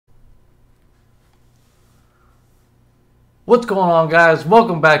What's going on, guys?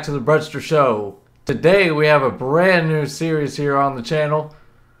 Welcome back to the Breadster Show. Today we have a brand new series here on the channel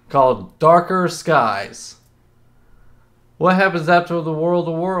called Darker Skies. What happens after the World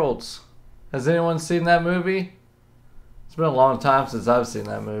of Worlds? Has anyone seen that movie? It's been a long time since I've seen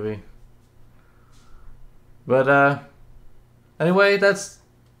that movie. But anyway, that's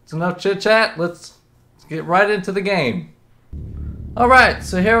enough chit chat. Let's get right into the game. Alright,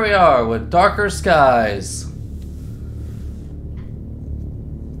 so here we are with Darker Skies.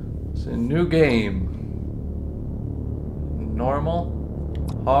 It's a new game. Normal,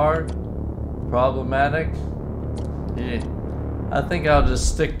 hard, problematic. Yeah, I think I'll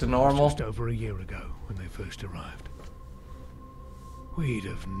just stick to normal. Just over a year ago when they first arrived. We'd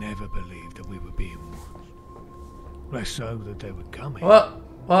have never believed that we were being watched. Less so that they were coming. Whoa,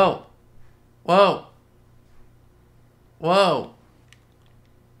 whoa, whoa, whoa.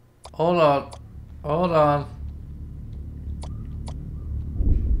 Hold on, hold on.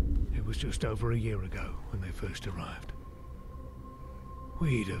 It was just over a year ago when they first arrived.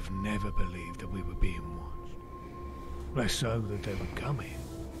 We'd have never believed that we were being watched. Less so that they were coming.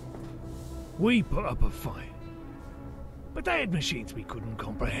 We put up a fight. But they had machines we couldn't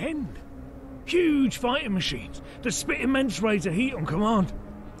comprehend. Huge fighting machines that spit immense rays of heat on command.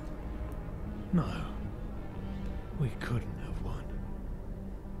 No, we couldn't have won.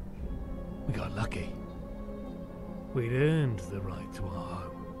 We got lucky. We'd earned the right to our home.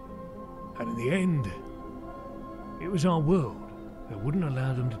 And in the end, it was our world that wouldn't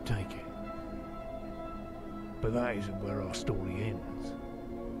allow them to take it. But that isn't where our story ends.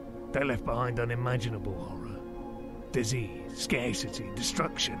 They left behind unimaginable horror, disease, scarcity,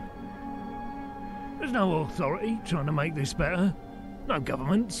 destruction. There's no authority trying to make this better. No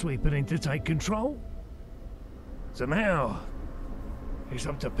government sweeping in to take control. So now, it's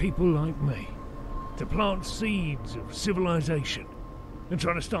up to people like me to plant seeds of civilization and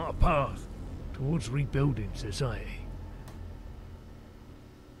try to start a path towards rebuilding society.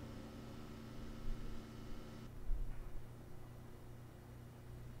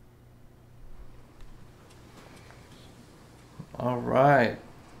 All right.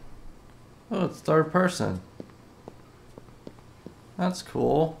 Oh, it's third person. That's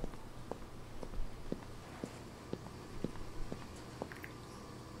cool.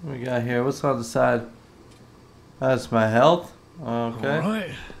 What we got here? What's on the side? That's my health. Okay.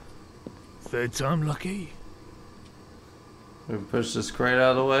 Alright. Third time lucky. We push this crate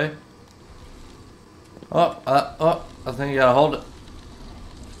out of the way. Oh, I think you gotta hold it.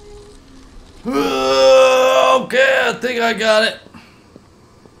 Okay, I think I got it.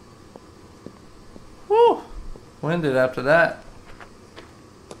 Whew. Winded after that.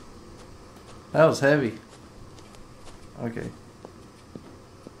 That was heavy. Okay.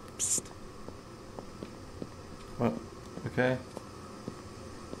 Psst. What? Okay.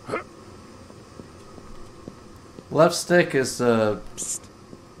 Left stick is psst.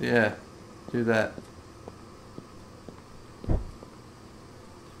 Yeah, do that.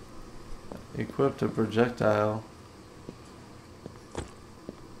 Equipped a projectile.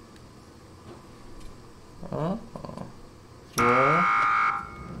 Oh. Throw.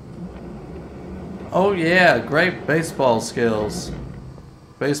 Oh yeah, great baseball skills.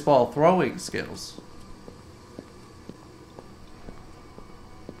 Baseball throwing skills.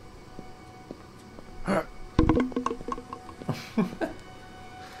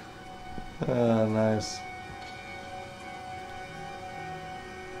 Oh, nice.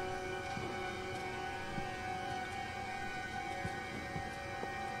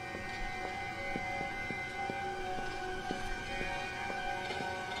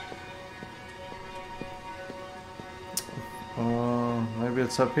 Maybe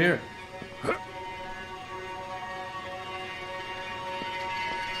it's up here.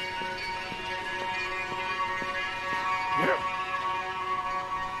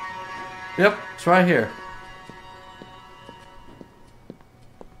 Yep, it's right here.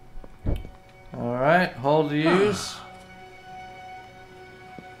 Alright, hold to use.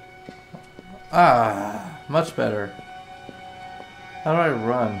 Ah, much better. How do I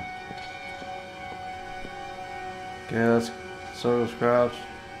run? Okay, let's sort of crouch.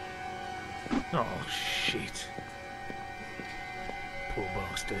 Oh, shit. Poor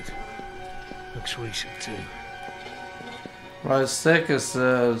bastard. Looks recent, too. Right stick is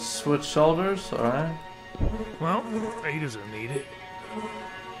switch shoulders, alright. Well, he doesn't need it.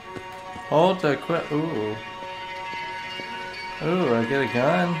 Hold the quit. Ooh. Ooh, I get a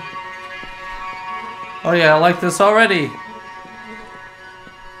gun. Oh yeah, I like this already.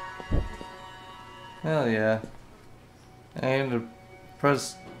 Hell yeah. Aim to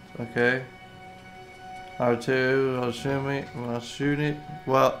press. Okay. R2, I'll shoot me. I'll shoot it.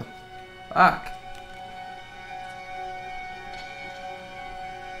 Well, fuck.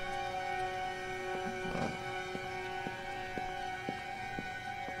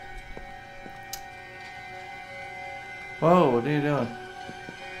 Whoa, what are you doing?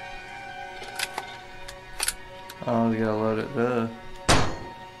 Oh, you gotta load it, duh.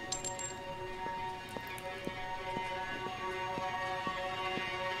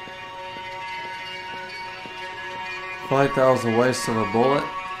 I feel like that was a waste of a bullet,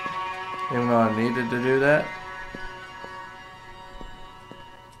 even though I needed to do that.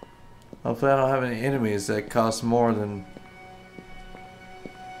 Hopefully I don't have any enemies that cost more than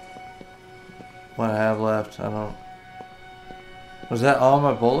what I have left. I don't... Was that all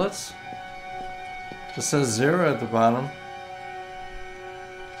my bullets? It says 0 at the bottom.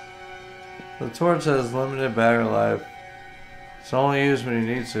 The torch has limited battery life. It's only used when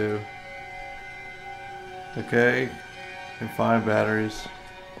you need to. Okay. You can find batteries.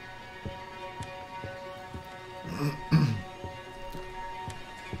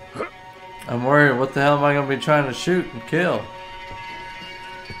 I'm worried, what the hell am I going to be trying to shoot and kill?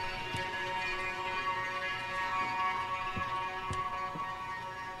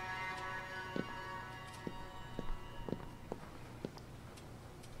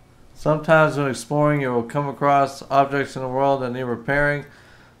 Sometimes when exploring, you will come across objects in the world that need repairing.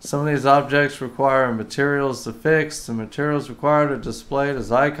 Some of these objects require materials to fix. The materials required are displayed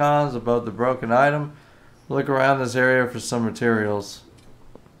as icons above the broken item. Look around this area for some materials.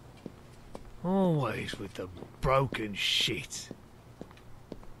 Always with the broken shit.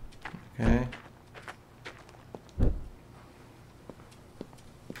 Okay.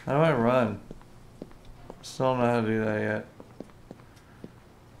 How do I run? Still don't know how to do that yet.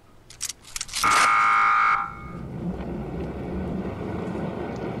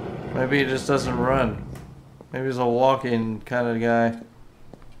 Maybe he just doesn't run. Maybe he's a walking kind of guy.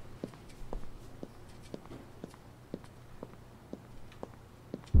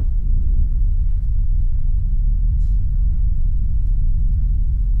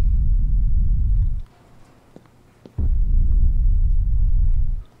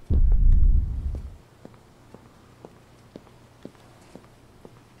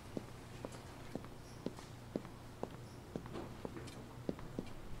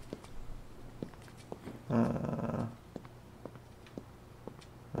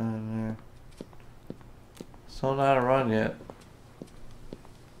 Still not a run yet.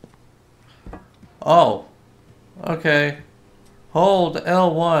 Oh, okay. Hold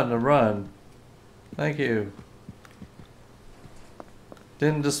L1 to run. Thank you.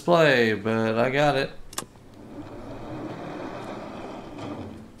 Didn't display, but I got it.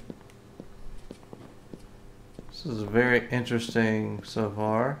 This is very interesting so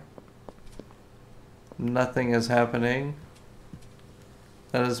far. Nothing is happening.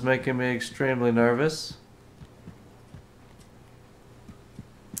 That is making me extremely nervous.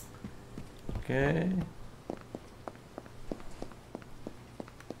 Okay.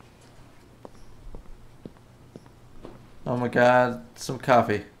 Oh my god, some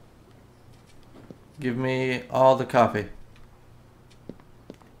coffee. Give me all the coffee.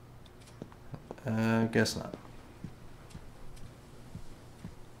 Guess not.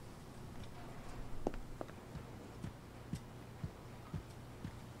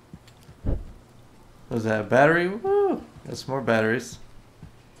 Was that a battery? Woo! That's more batteries.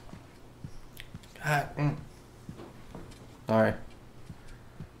 God. Sorry.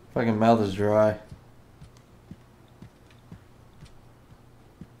 Fucking mouth is dry.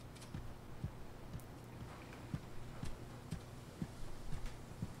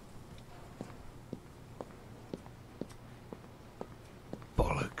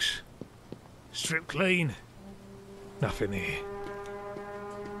 Bollocks. Strip clean. Nothing here.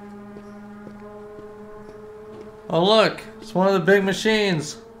 Oh look! It's one of the big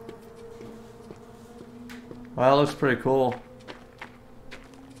machines! Wow, that looks pretty cool.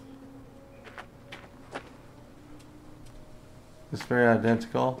 It's very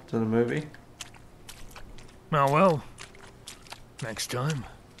identical to the movie. Oh well. Next time.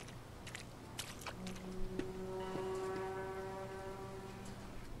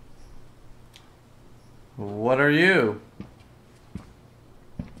 What are you?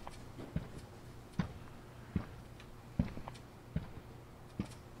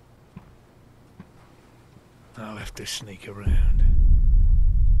 I'll have to sneak around.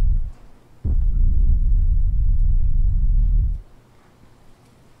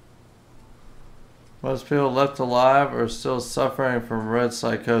 Most people left alive are still suffering from red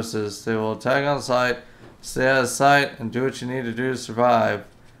psychosis. They will attack on sight, stay out of sight, and do what you need to do to survive.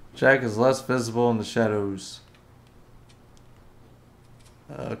 Jack is less visible in the shadows.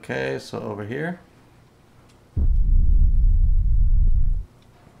 Okay, so over here.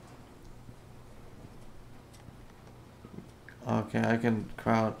 Okay, I can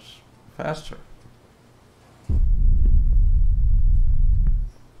crouch faster.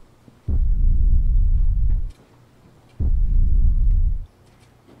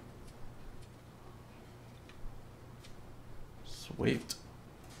 Sweet.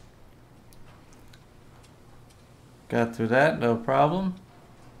 Got through that, no problem.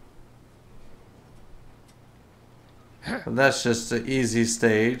 But that's just the easy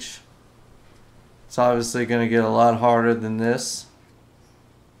stage. It's obviously going to get a lot harder than this.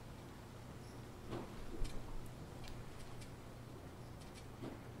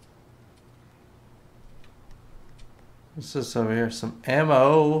 What's this over here? Some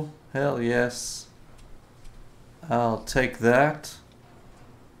ammo. Hell yes. I'll take that.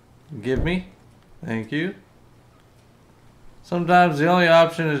 Give me. Thank you. Sometimes the only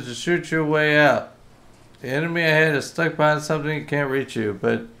option is to shoot your way out. The enemy ahead is stuck behind something and can't reach you,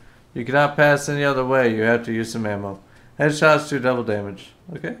 but you cannot pass any other way. You have to use some ammo. Headshots do double damage.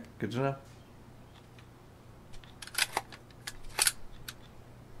 Okay, good to know.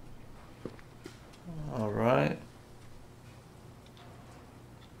 Alright.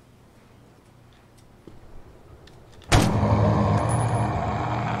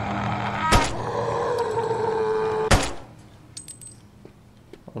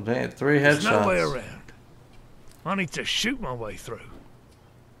 Well, dang it, 3 headshots. There's no way around. I need to shoot my way through.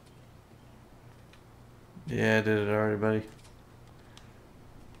 Yeah, I did it already, buddy.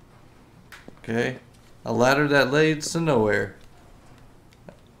 Okay. A ladder that leads to nowhere.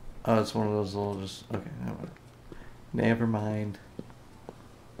 Oh, it's one of those little just... Okay, never mind.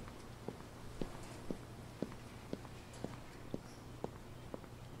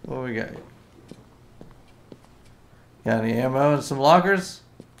 What we got here? Got any ammo and some lockers?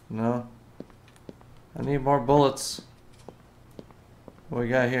 No. I need more bullets. What we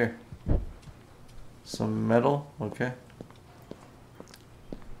got here? Some metal, okay.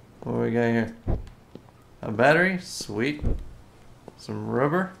 What do we got here? A battery, sweet. Some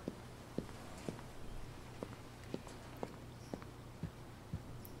rubber.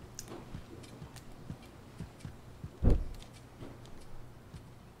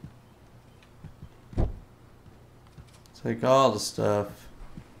 Take all the stuff.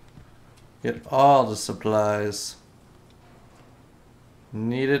 Get all the supplies.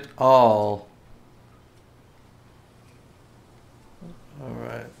 Need it all.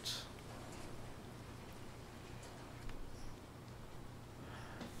 Alright.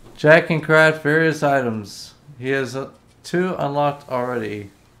 Jack can craft various items. He has 2 unlocked already.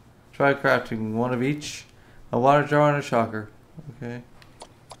 Try crafting 1 of each. A water jar and a shocker. Okay.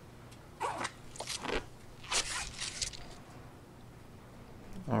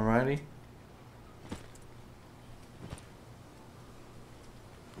 Alrighty.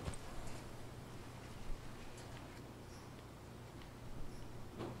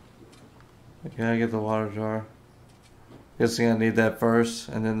 Okay, I get the water jar. Guessing I need that first,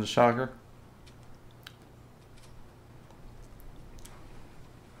 and then the shocker.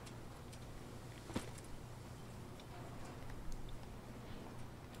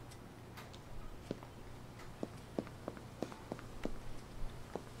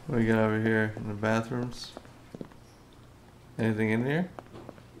 What do we got over here in the bathrooms? Anything in here?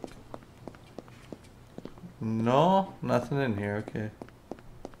 No, nothing in here. Okay.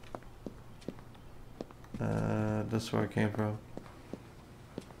 That's where I came from.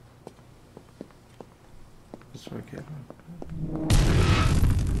 That's where I came from.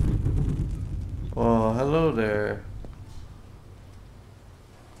 Well, hello there.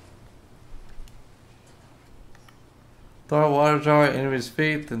 Throw a water jar at enemy's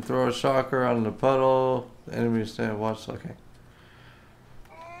feet, then throw a shocker on the puddle. The enemy stand watch. Okay.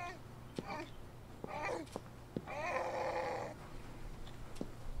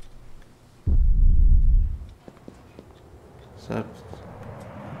 So.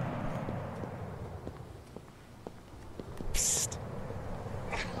 Psst.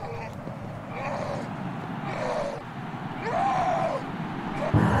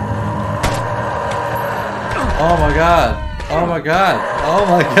 Oh my god. Oh my god. Oh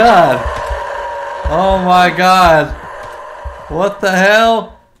my god. Oh my god. What the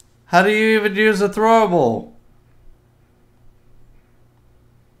hell? How do you even use a throwable?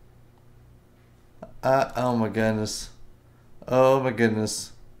 Oh my goodness. Oh my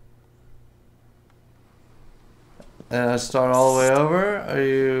goodness. And I start all the way over? Are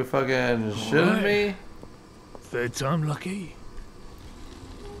you fucking shitting me? Third time lucky.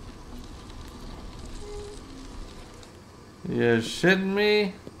 You shitting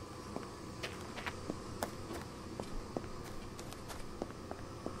me?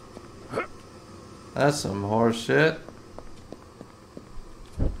 That's some horse shit.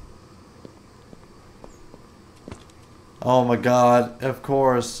 Oh my god, of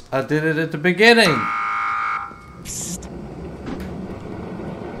course. I did it at the beginning.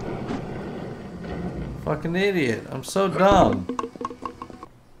 Fucking idiot. I'm so dumb.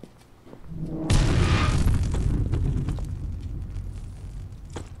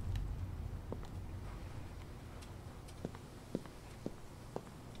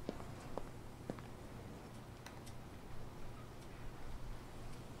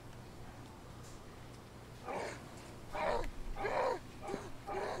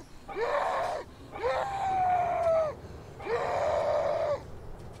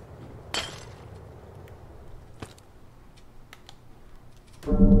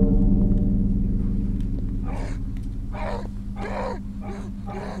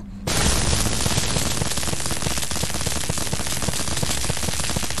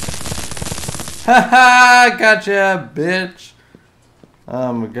 Haha, gotcha, bitch.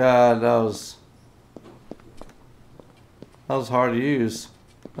 Oh my god, that was hard to use.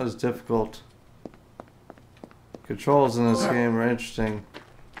 That was difficult. Controls in this game are interesting.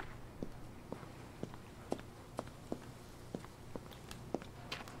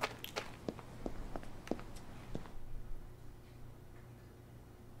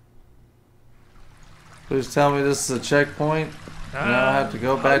 Please tell me this is a checkpoint. And I have to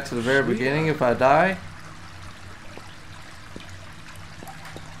go back to the very beginning if I die.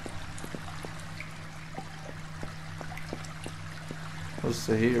 What's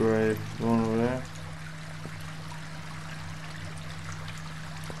the heat ray going over there?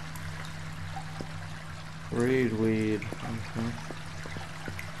 Reed weed. Okay.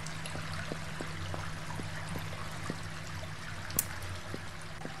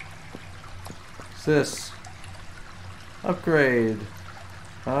 What's this? Upgrade.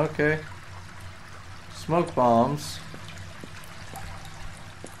 Okay. Smoke bombs.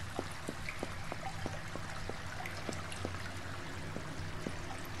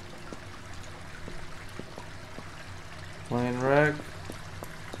 Plane wreck.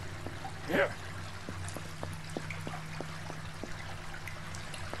 Yeah.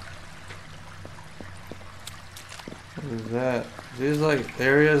 What is that? These like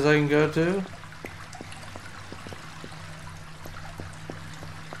areas I can go to?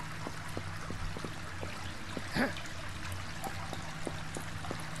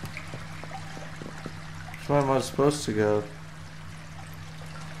 Which way am I supposed to go?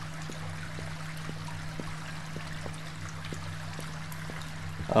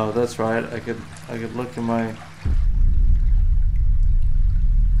 Oh, that's right. I could look in my. I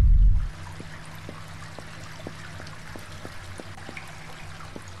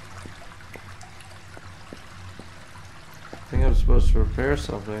think I'm supposed to repair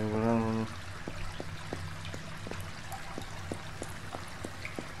something, but I don't know.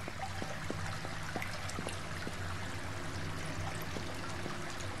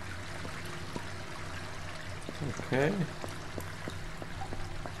 Okay.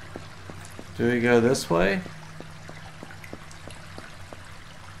 Do we go this way?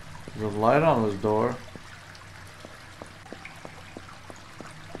 There's a light on this door.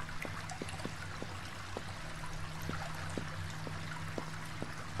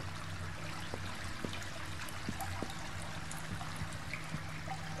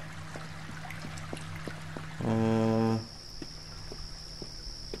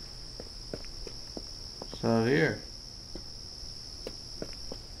 It's out here.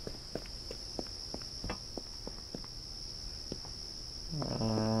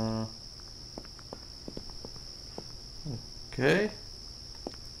 Okay.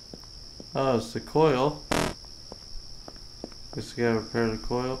 Oh, it's the coil. Guess we gotta repair the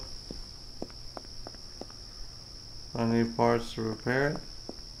coil. I need parts to repair it.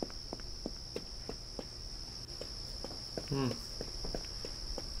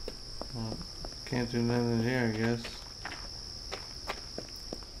 Well, can't do nothing here, I guess.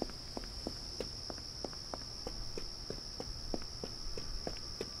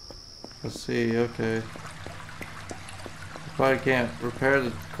 Let's see, okay. Probably can't repair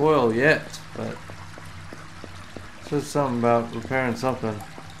the coil yet, but it says something about repairing something.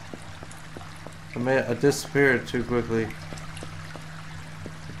 I disappeared too quickly.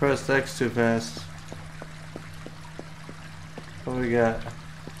 I pressed X too fast. What do we got?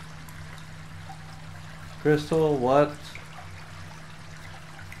 Crystal, what?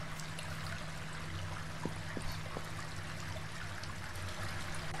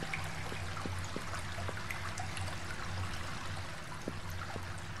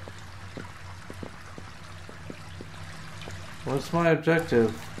 What's my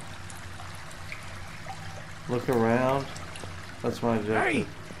objective? Look around. That's my objective. Hey!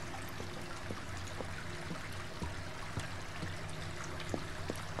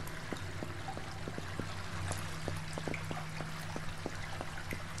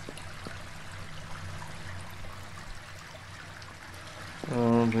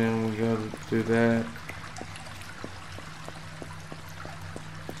 Oh, then we gotta do that.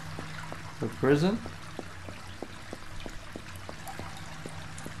 The prison?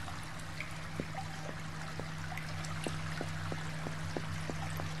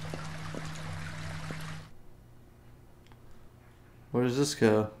 Where does this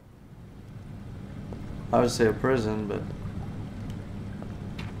go? I would say a prison, but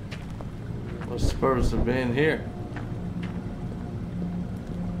what's the purpose of being here?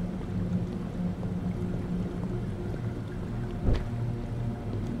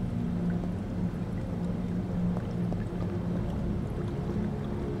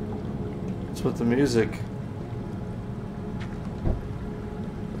 What's with the music?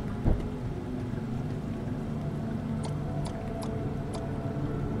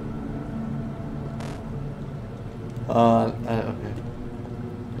 Okay.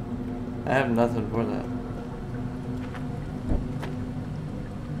 I have nothing for that.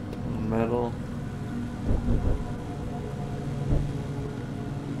 Metal.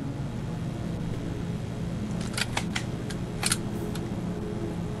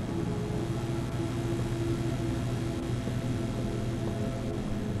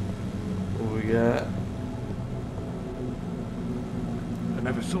 What we got? I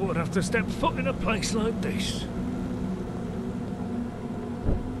never thought I'd have to step foot in a place like this.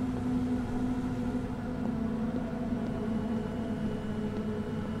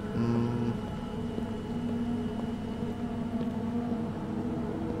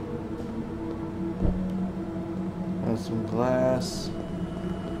 Some glass.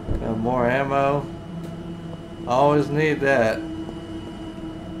 Got more ammo. Always need that.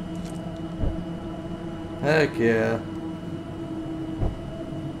 Heck yeah.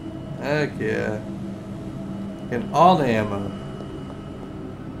 Heck yeah. Get all the ammo.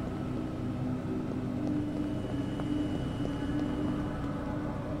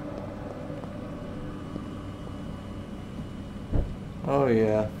 Oh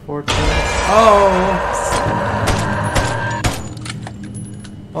yeah. 14. Oh!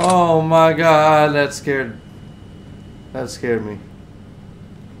 Oh my god, that scared me.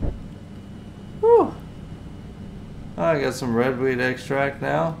 Whew. I got some redweed extract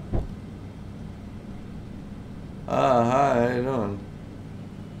now. Hi, how you doing?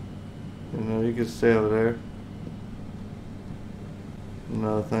 You know, you can stay over there.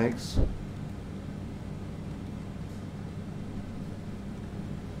 No, thanks.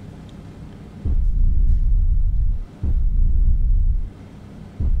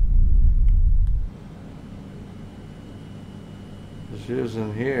 She was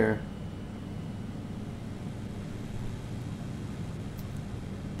in here.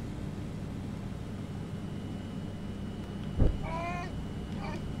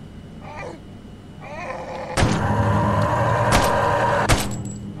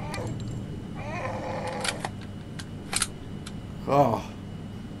 Oh.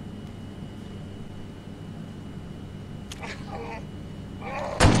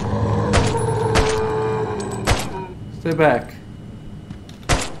 Stay back.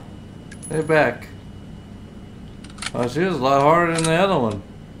 Stay back. Oh, she was a lot harder than the other one.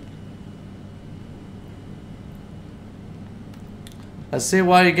 I see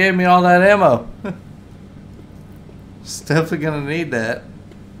why you gave me all that ammo. It's definitely gonna need that.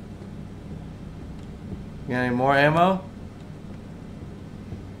 You got any more ammo?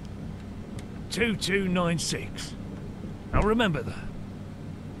 2296. Now remember that.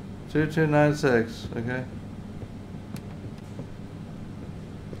 2296, okay.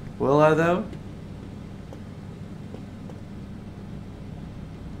 Will I though?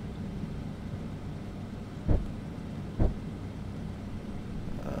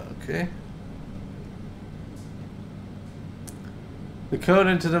 Okay. The code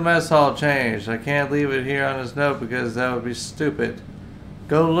into the mess hall changed. I can't leave it here on his note because that would be stupid.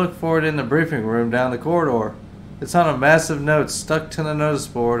 Go look for it in the briefing room down the corridor. It's on a massive note stuck to the notice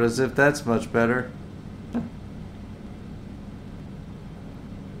board, as if that's much better.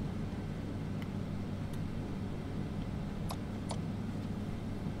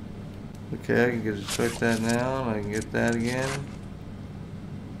 Okay, I can just check that now, and I can get that again.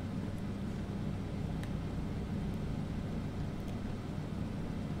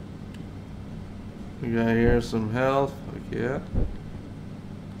 We got here some health. Okay, yeah.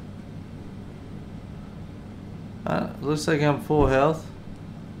 Looks like I'm full health.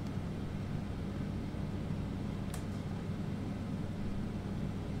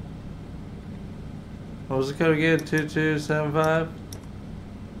 What was the code again? 2275?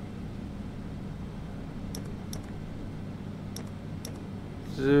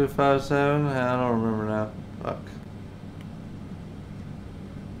 257? I don't remember now. Fuck.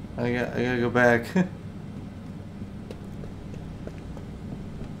 I gotta go back.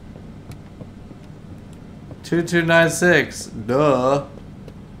 2296. Duh.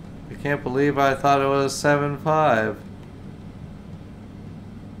 I can't believe I thought it was 75.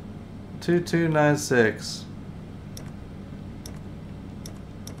 2296.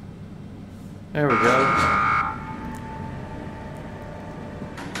 There we go.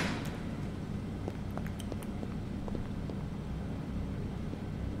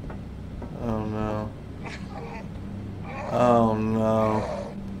 Oh no. Oh no.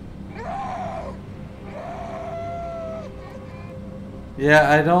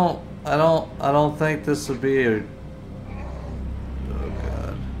 Yeah, I don't think this would be a... Oh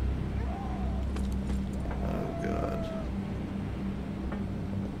god. Oh god.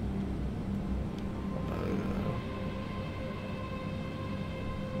 Oh god.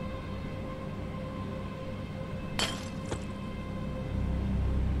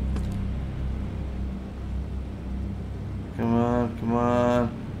 Come on, come on.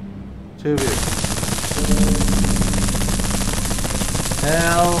 Two of you.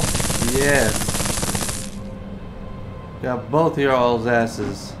 Hell yes. Got both your all's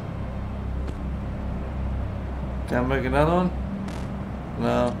asses. Can I make another one?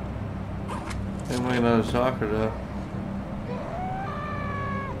 No. Can't make another shocker though.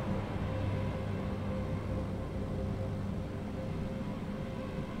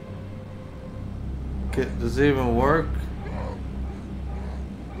 Does it even work?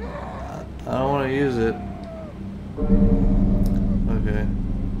 I don't want to use it. Okay.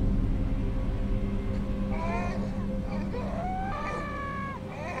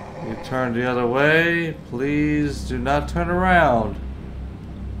 You turn the other way. Please do not turn around.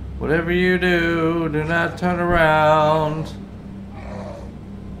 Whatever you do, do not turn around.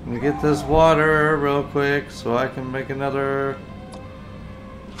 Let me get this water real quick so I can make another.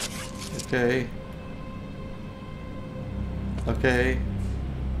 Okay. Okay.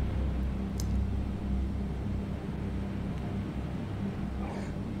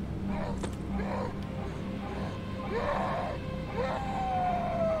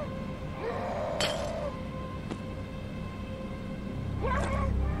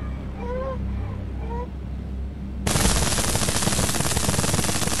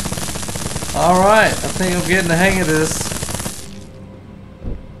 Alright, I think I'm getting the hang of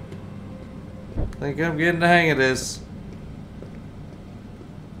this.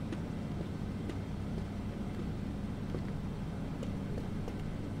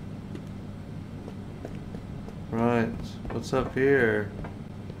 Right, what's up here?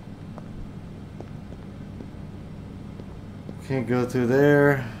 Can't go through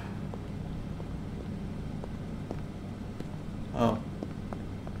there. Oh.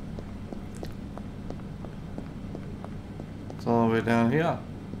 It's all the way down here.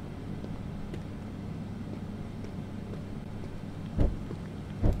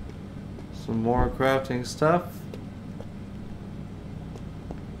 Some more crafting stuff.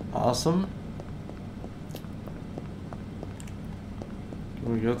 Awesome.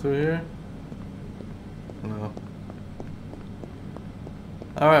 Can we go through here? No.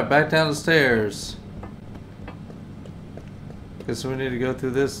 Alright, back down the stairs. Guess we need to go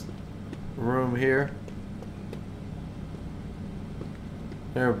through this room here.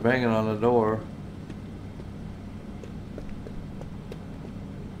 They're banging on the door.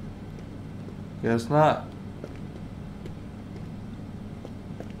 Guess not.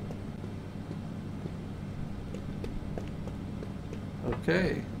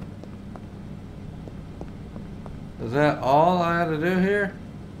 Okay. Is that all I had to do here?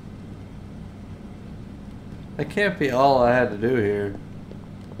 That can't be all I had to do here.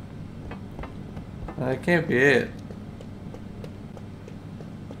 That can't be it.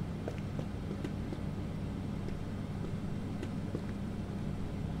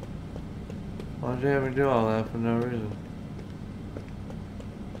 Why'd you have me do all that for no reason?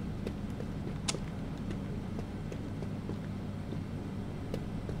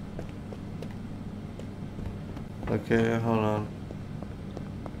 Okay, hold on.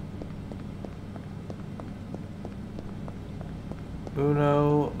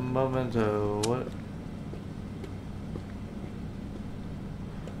 Uno momento. What?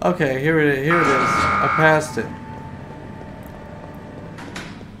 Okay, here it is. I passed it.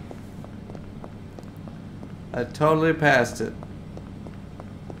 I totally passed it.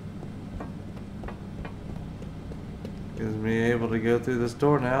 Gives me able to go through this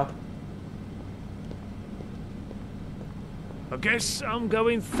door now. I guess I'm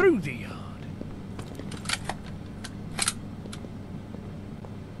going through the yard.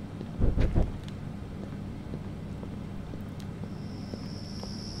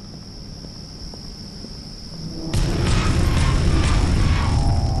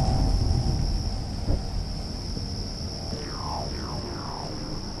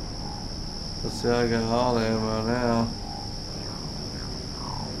 Let's see, I got all the ammo now.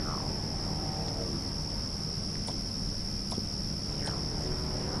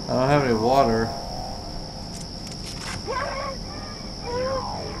 I don't have any water.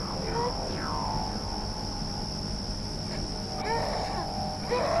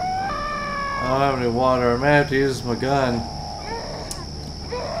 I don't have any water. I may have to use my gun.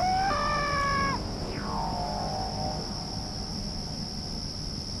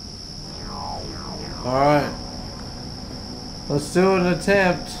 Alright. Let's do an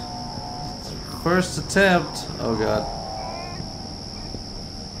attempt. First attempt. Oh god.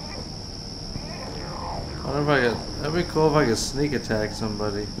 I wonder if I could. That'd be cool if I could sneak attack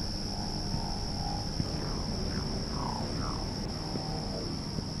somebody.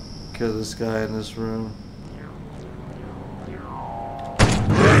 Kill this guy in this room.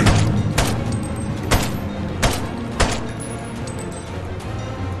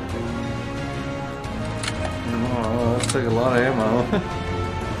 Oh, that took a lot of ammo.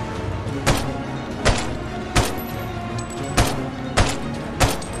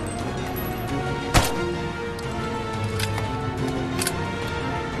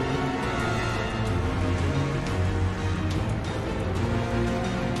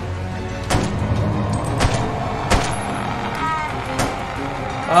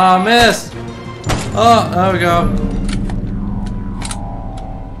 Oh, I missed! Oh, there we go.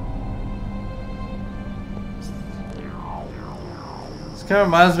 This kind of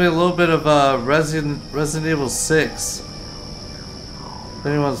reminds me a little bit of Resident Evil 6. If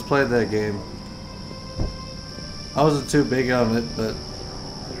anyone's played that game. I wasn't too big on it, but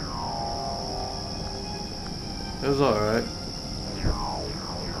it was alright.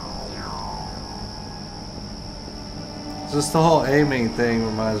 Just the whole aiming thing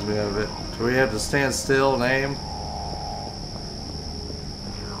reminds me of it. Do we have to stand still and aim?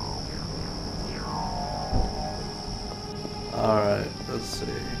 Alright, let's see.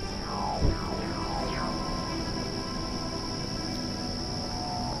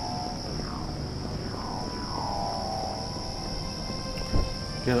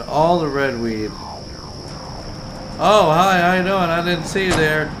 Get all the red weed. Oh, hi, how you doing? I didn't see you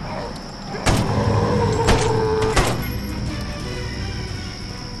there.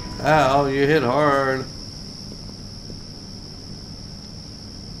 Ow, you hit hard.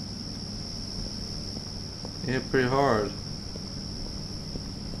 You hit pretty hard.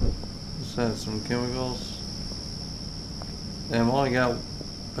 What's that, some chemicals? Damn, I don't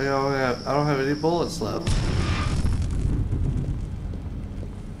have any bullets left.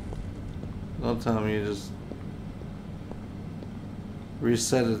 Don't tell me you just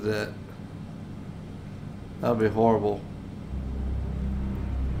resetted that. That'd be horrible.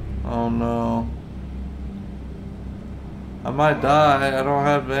 Oh no. I might die. I don't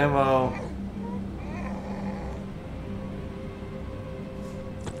have ammo.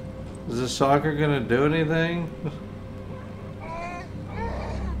 Is the shocker gonna do anything? I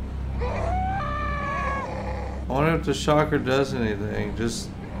wonder if the shocker does anything.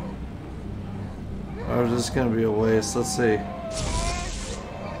 Or is this gonna be a waste? Let's see.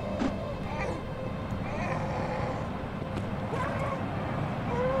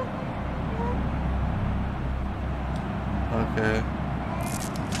 Okay.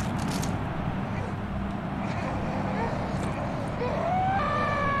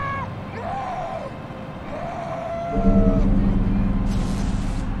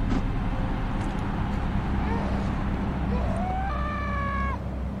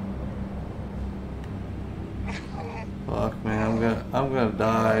 Fuck, man, I'm gonna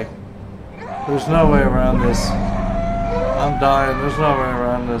die. There's no way around this. I'm dying. There's no way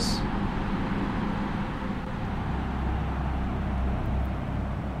around this.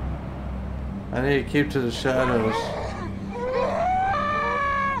 I need to keep to the shadows.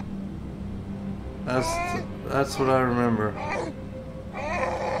 That's what I remember.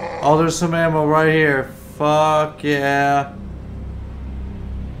 Oh, there's some ammo right here. Fuck yeah.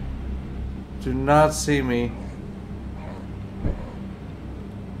 Do not see me.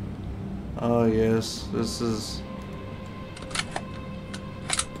 Oh yes, this is...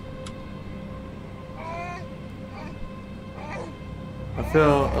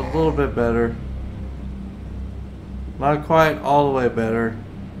 feel a little bit better. Not quite all the way better.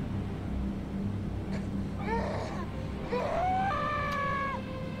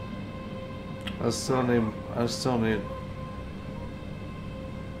 I still need.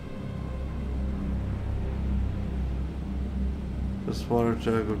 This water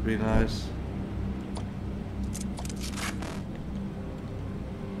jug would be nice.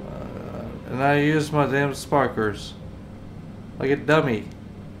 And I use my damn sparkers. Like a dummy.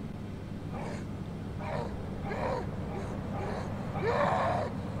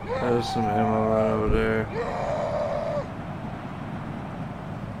 There's some ammo right over there.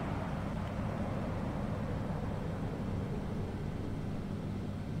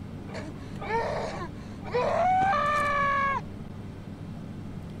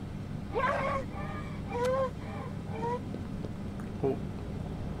 Oh.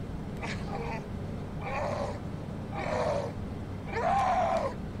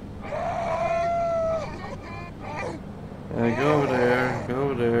 Yeah, go over there, go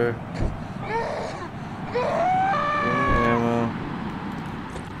over there. Ammo.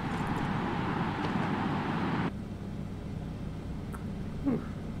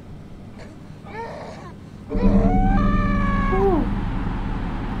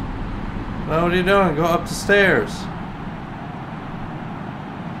 Now what are you doing? Go up the stairs.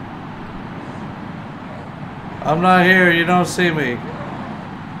 I'm not here, you don't see me.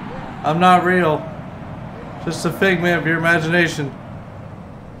 I'm not real. Just a figment of your imagination.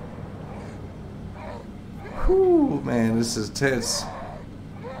 Whew, man, this is tense.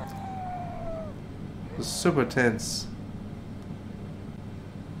 This is super tense.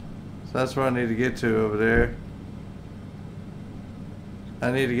 So that's where I need to get to over there.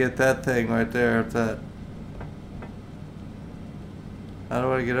 I need to get that thing right there. That. How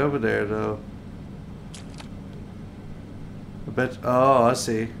do I get over there, though? I bet. Oh, I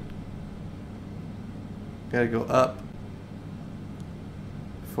see. Gotta go up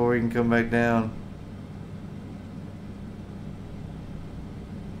before we can come back down.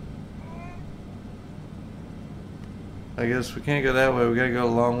 I guess we can't go that way. We gotta go a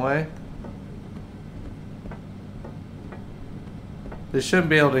long way. They shouldn't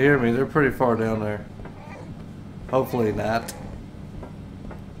be able to hear me. They're pretty far down there. Hopefully not.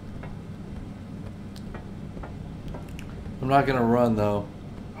 I'm not gonna run though.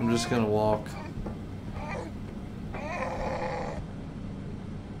 I'm just gonna walk.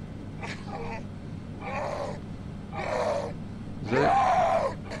 Is it?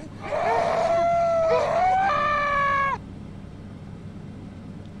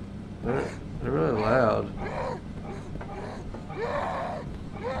 They're really loud.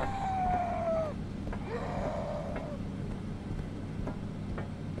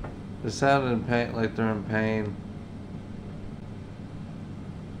 They sound in pain, like they're in pain.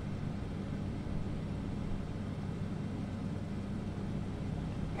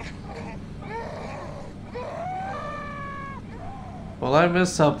 Well, I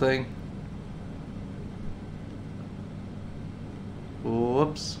missed something.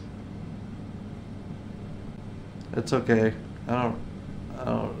 Whoops. It's okay. I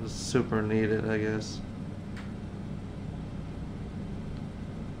don't super need it, I guess.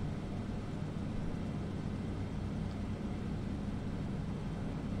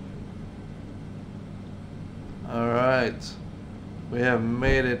 All right. We have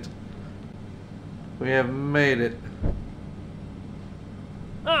made it. We have made it.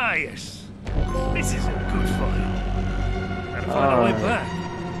 Ah, yes. This is a good fight. Gotta find a way back.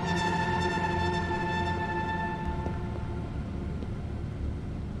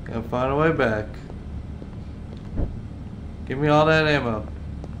 Gotta find a way back. Give me all that ammo.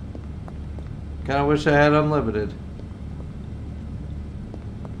 Kinda wish I had unlimited.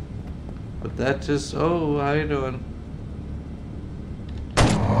 But that just... Oh, how you doing?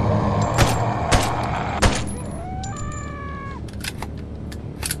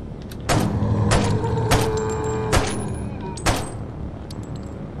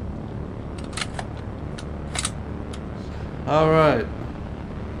 Alright.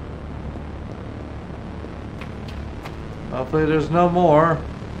 Hopefully there's no more.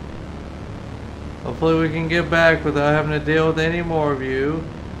 Hopefully we can get back without having to deal with any more of you.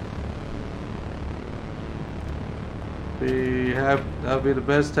 That'll be the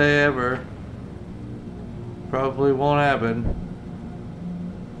best day ever. Probably won't happen.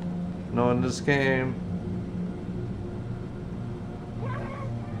 Knowing this game.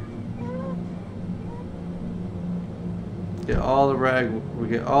 Get all the we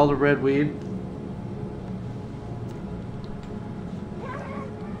get all the red weed.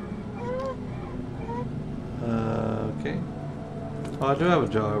 Okay. Oh, I do have a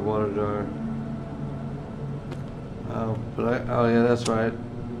jar, water jar. Oh, but oh yeah, that's right.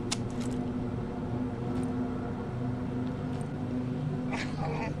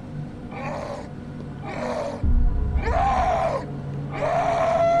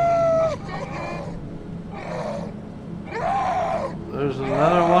 There's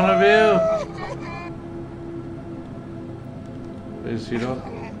another one of you. Please, you don't.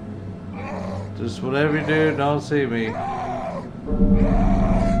 Just whatever you do, don't see me.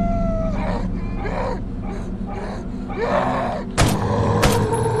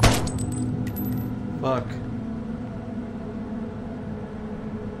 Fuck.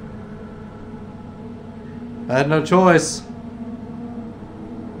 I had no choice.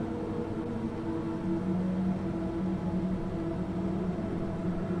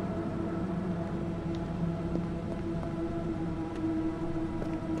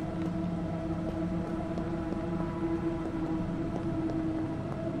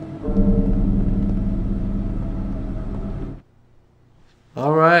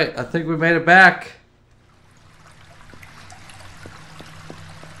 All right, I think we made it back.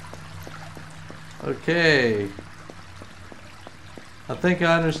 Okay. I think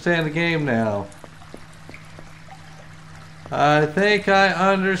I understand the game now. I think I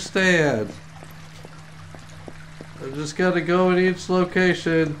understand. I just gotta go in each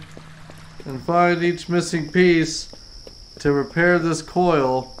location and find each missing piece to repair this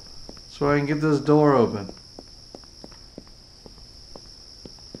coil so I can get this door open.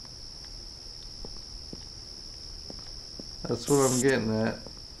 That's what I'm getting at.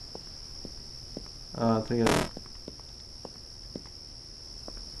 I think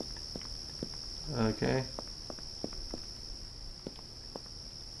okay.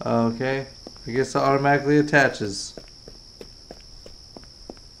 Okay. I guess it automatically attaches.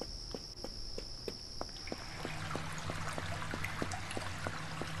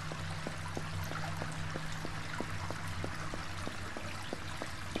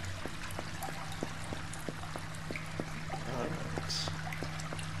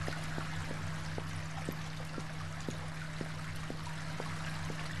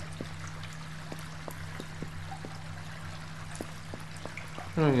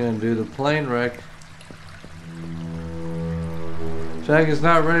 I'm gonna do the plane wreck. Jack is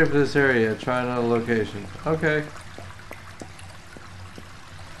not ready for this area. Try another location. Okay.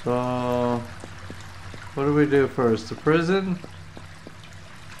 So, what do we do first? The prison?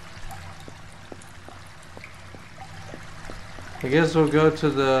 I guess we'll go to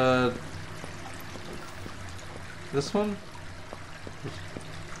the... This one?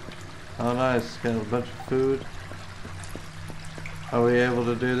 Oh nice, got a bunch of food. Are we able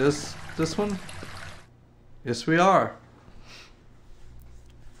to do this one? Yes we are.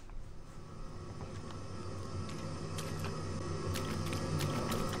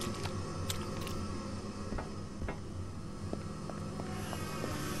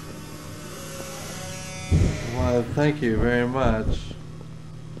 Well, thank you very much.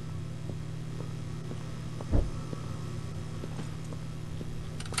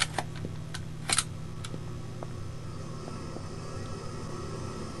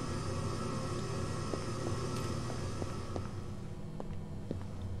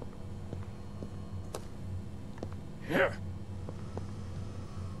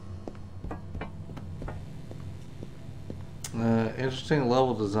 Interesting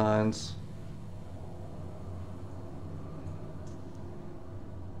level designs.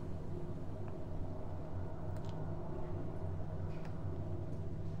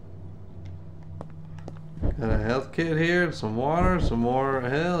 Got a health kit here, some water, some more.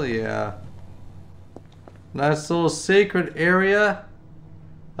 Hell yeah. Nice little secret area.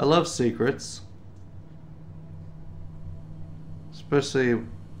 I love secrets. Especially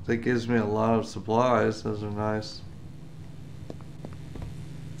that gives me a lot of supplies. Those are nice.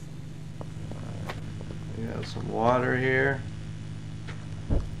 We got some water here.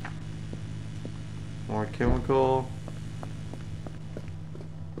 More chemical.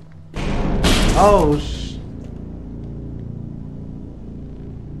 Oh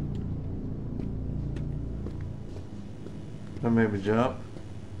that made me jump.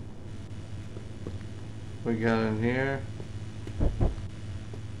 We got in here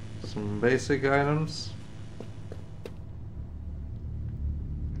some basic items.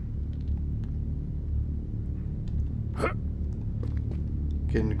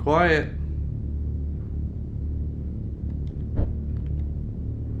 Getting quiet.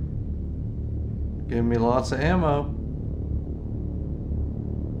 Giving me lots of ammo.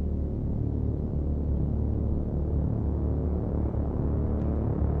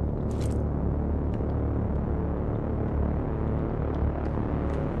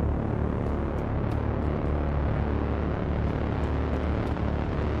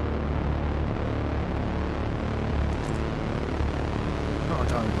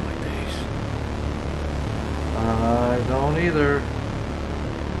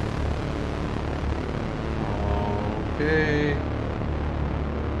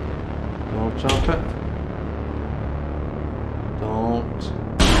 Don't jump it. Don't.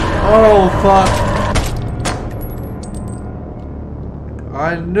 Oh, fuck.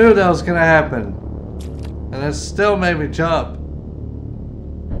 I knew that was gonna happen. And it still made me jump.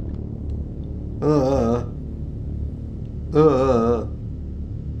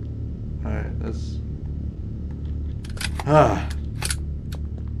 Alright, let's...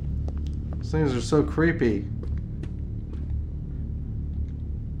 These things are so creepy.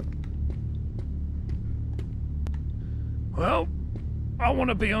 Well, I want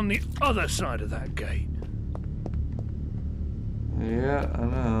to be on the other side of that gate. Yeah, I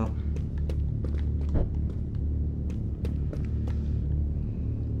know.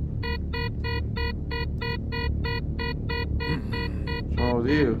 What's wrong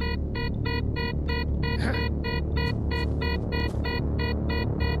with you?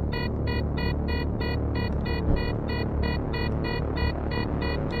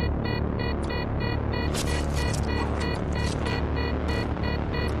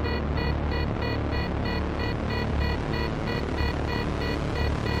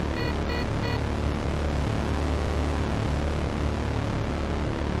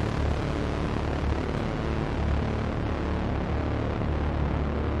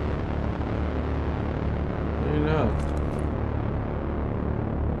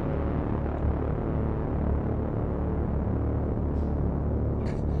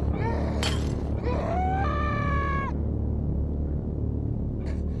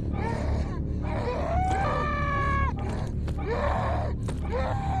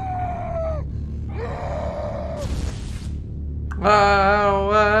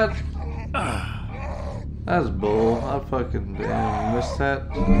 What? That's bull. I fucking damn missed that.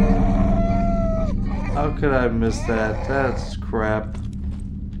 How could I miss that? That's crap.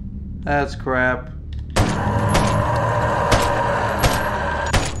 That's crap.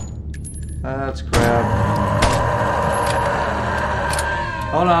 That's crap.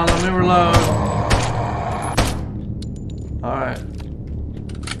 Hold on, let me reload. Alright.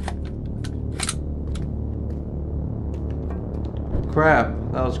 Crap.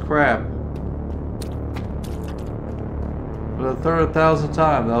 That was crap. For the 3,000th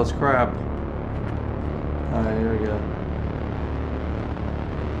time, that was crap. Alright, here we go.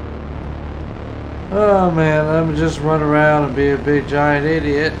 Oh man, let me just run around and be a big giant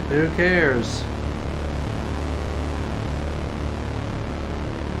idiot. Who cares?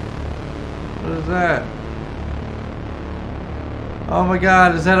 What is that? Oh my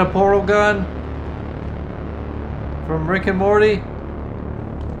god, is that a portal gun? From Rick and Morty?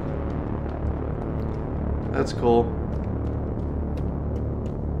 That's cool.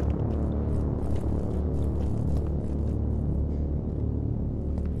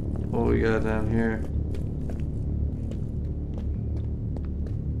 What we got down here?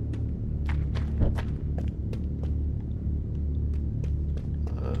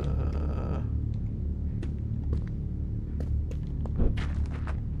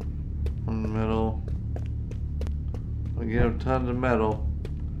 Metal. We get a ton of metal.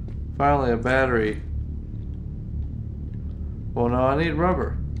 Finally, a battery. Well, no, I need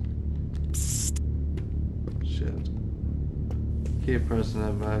rubber. Shit. Keep pressing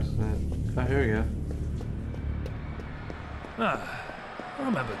that by accident. Oh, here we go. Ah, I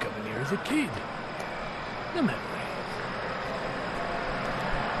remember coming here as a kid. The memories.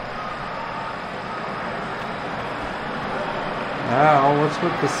 Ow, what's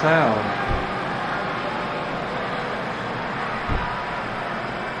with the sound?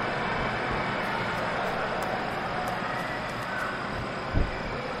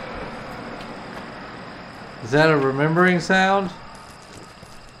 Is that a remembering sound?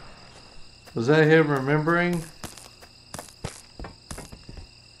 Was that him remembering?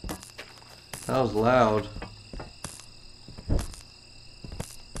 That was loud.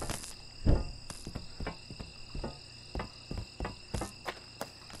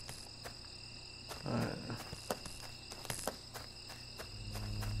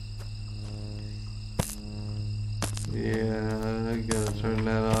 Yeah, I gotta turn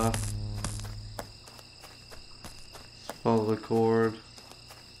that off. Let's follow the cord.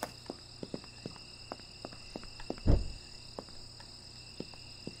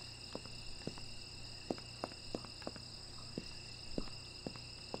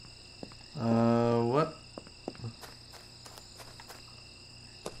 What?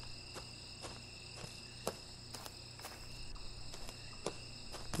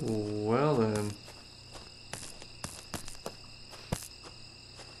 Well then.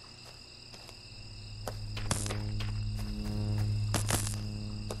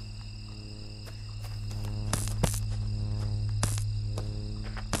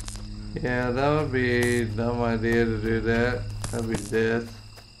 Yeah, that would be a dumb idea to do that. That'd be death.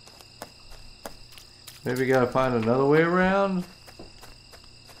 Maybe gotta find another way around?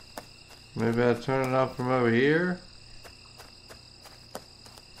 Maybe I turn it off from over here?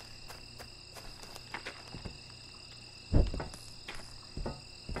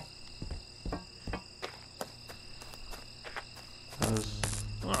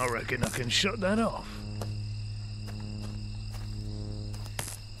 I reckon I can shut that off.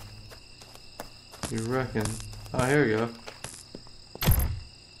 You reckon? Oh, here we go.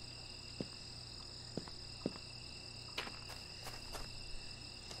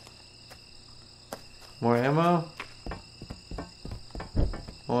 More ammo? I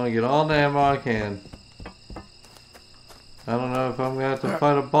want to get all the ammo I can. I don't know if I'm going to have to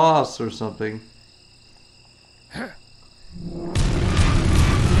fight a boss or something.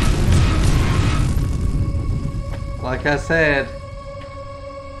 Like I said.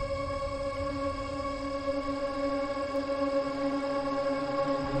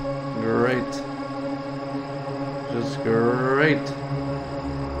 Great. Just great.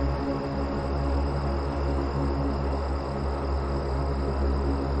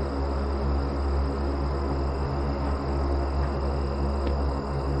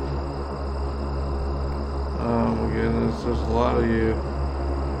 Oh my goodness, there's a lot of you.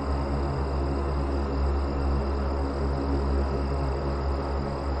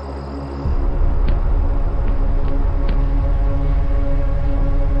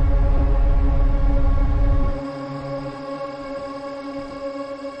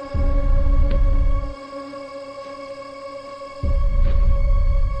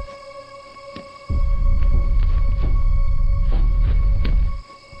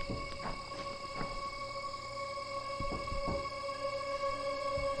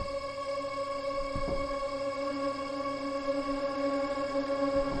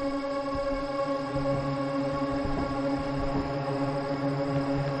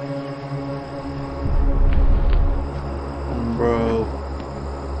 Bro.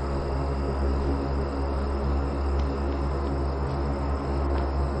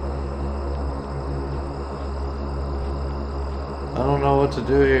 I don't know what to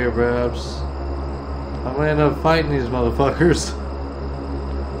do here, perhaps. I'm gonna end up fighting these motherfuckers.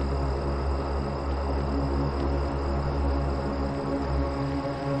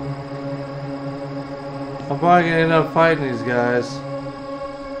 I'm probably gonna end up fighting these guys.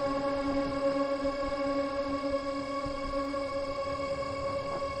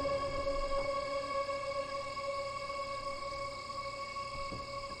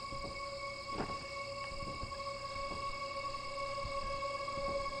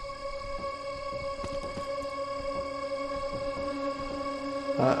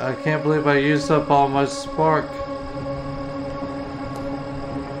 I can't believe I used up all my spark.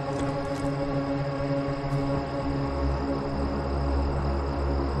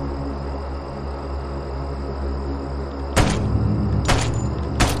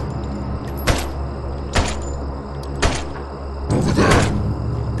 Over there.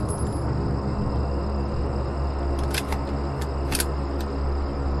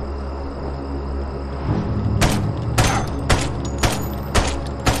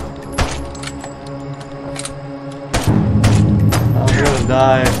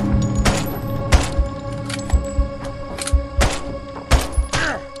 Die.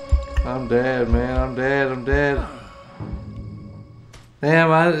 I'm dead, man. I'm dead. I'm dead.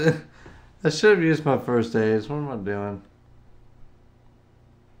 Damn, I should have used my first aids. What am I doing?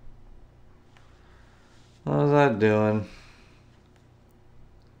 What was I doing?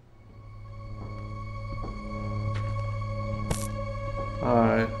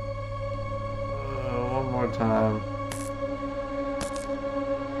 Alright. One more time.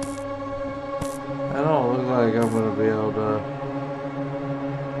 I don't look like I'm gonna be able to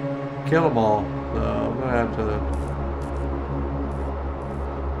kill them all, so I'm gonna have to.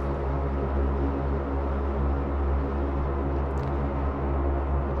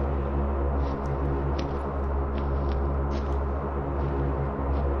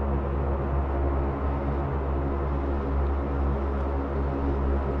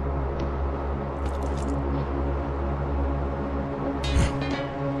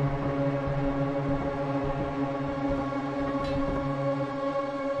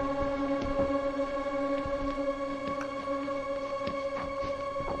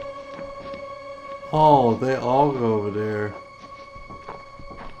 Oh, they all go over there.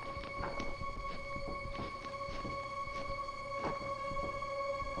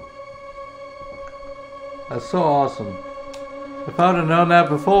 That's so awesome. If I would have known that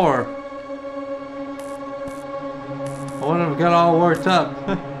before, I wouldn't have got all worked up.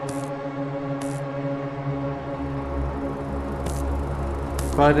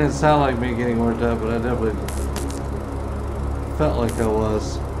 probably didn't sound like me getting worked up, but I definitely felt like I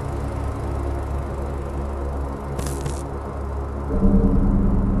was.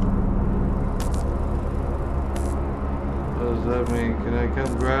 What does that mean? Can I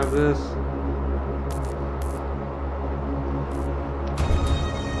come grab this?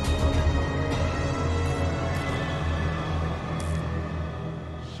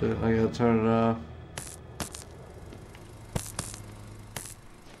 Shit, I gotta turn it off.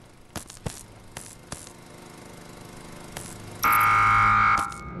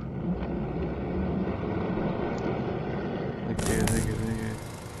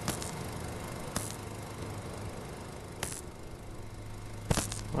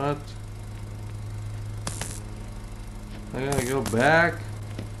 What? I gotta go back?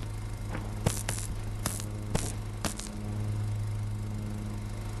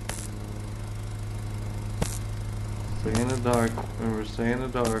 Stay in the dark. Remember, stay in the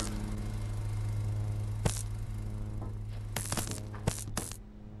dark.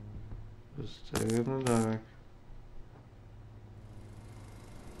 Just stay in the dark.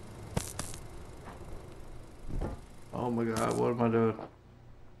 Oh my god, what am I doing?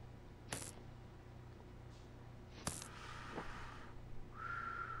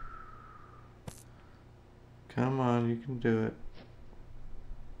 Come on, you can do it.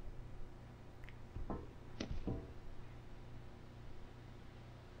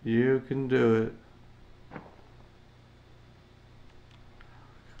 You can do it.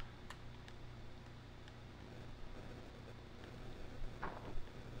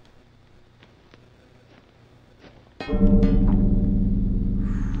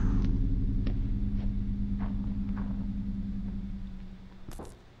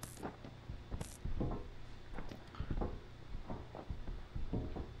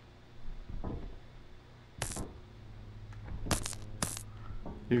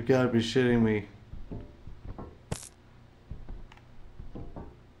 You've got to be shitting me.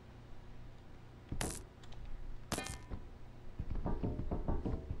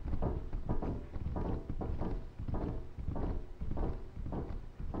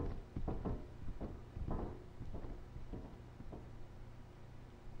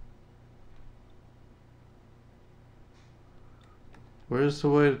 Where's the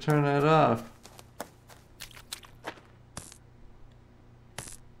way to turn that off?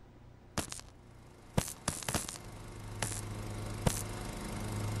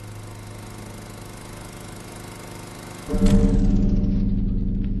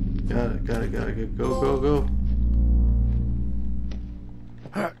 Gotta go.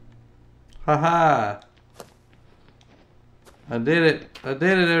 Haha! I did it,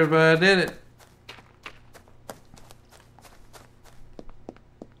 everybody, I did it!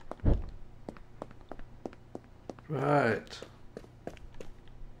 Right.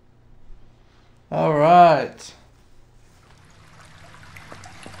 Alright.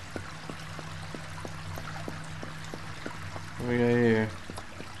 What we got here?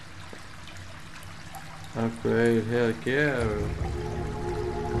 Upgrade, heck yeah.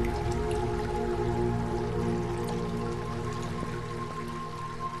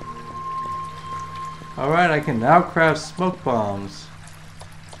 Alright, I can now craft smoke bombs.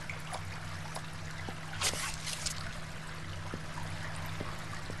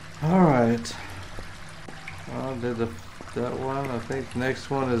 Alright. Well, did that one. I think the next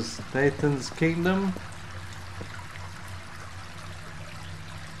one is Nathan's Kingdom.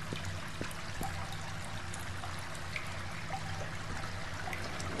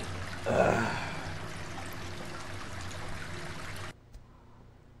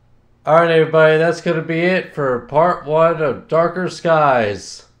 Alright everybody, that's going to be it for part 1 of Darker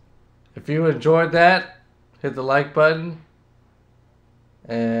Skies. If you enjoyed that, hit the like button.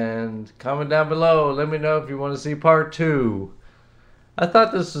 And comment down below. Let me know if you want to see part 2. I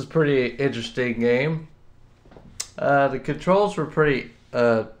thought this was a pretty interesting game. The controls were pretty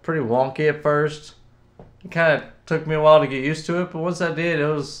wonky at first. It kind of took me a while to get used to it, but once I did,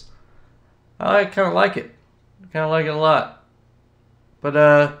 I kind of like it. Kind of like it a lot.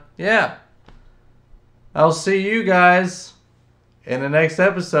 But yeah. I'll see you guys in the next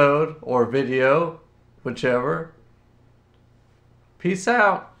episode or video, whichever. Peace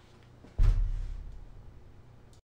out.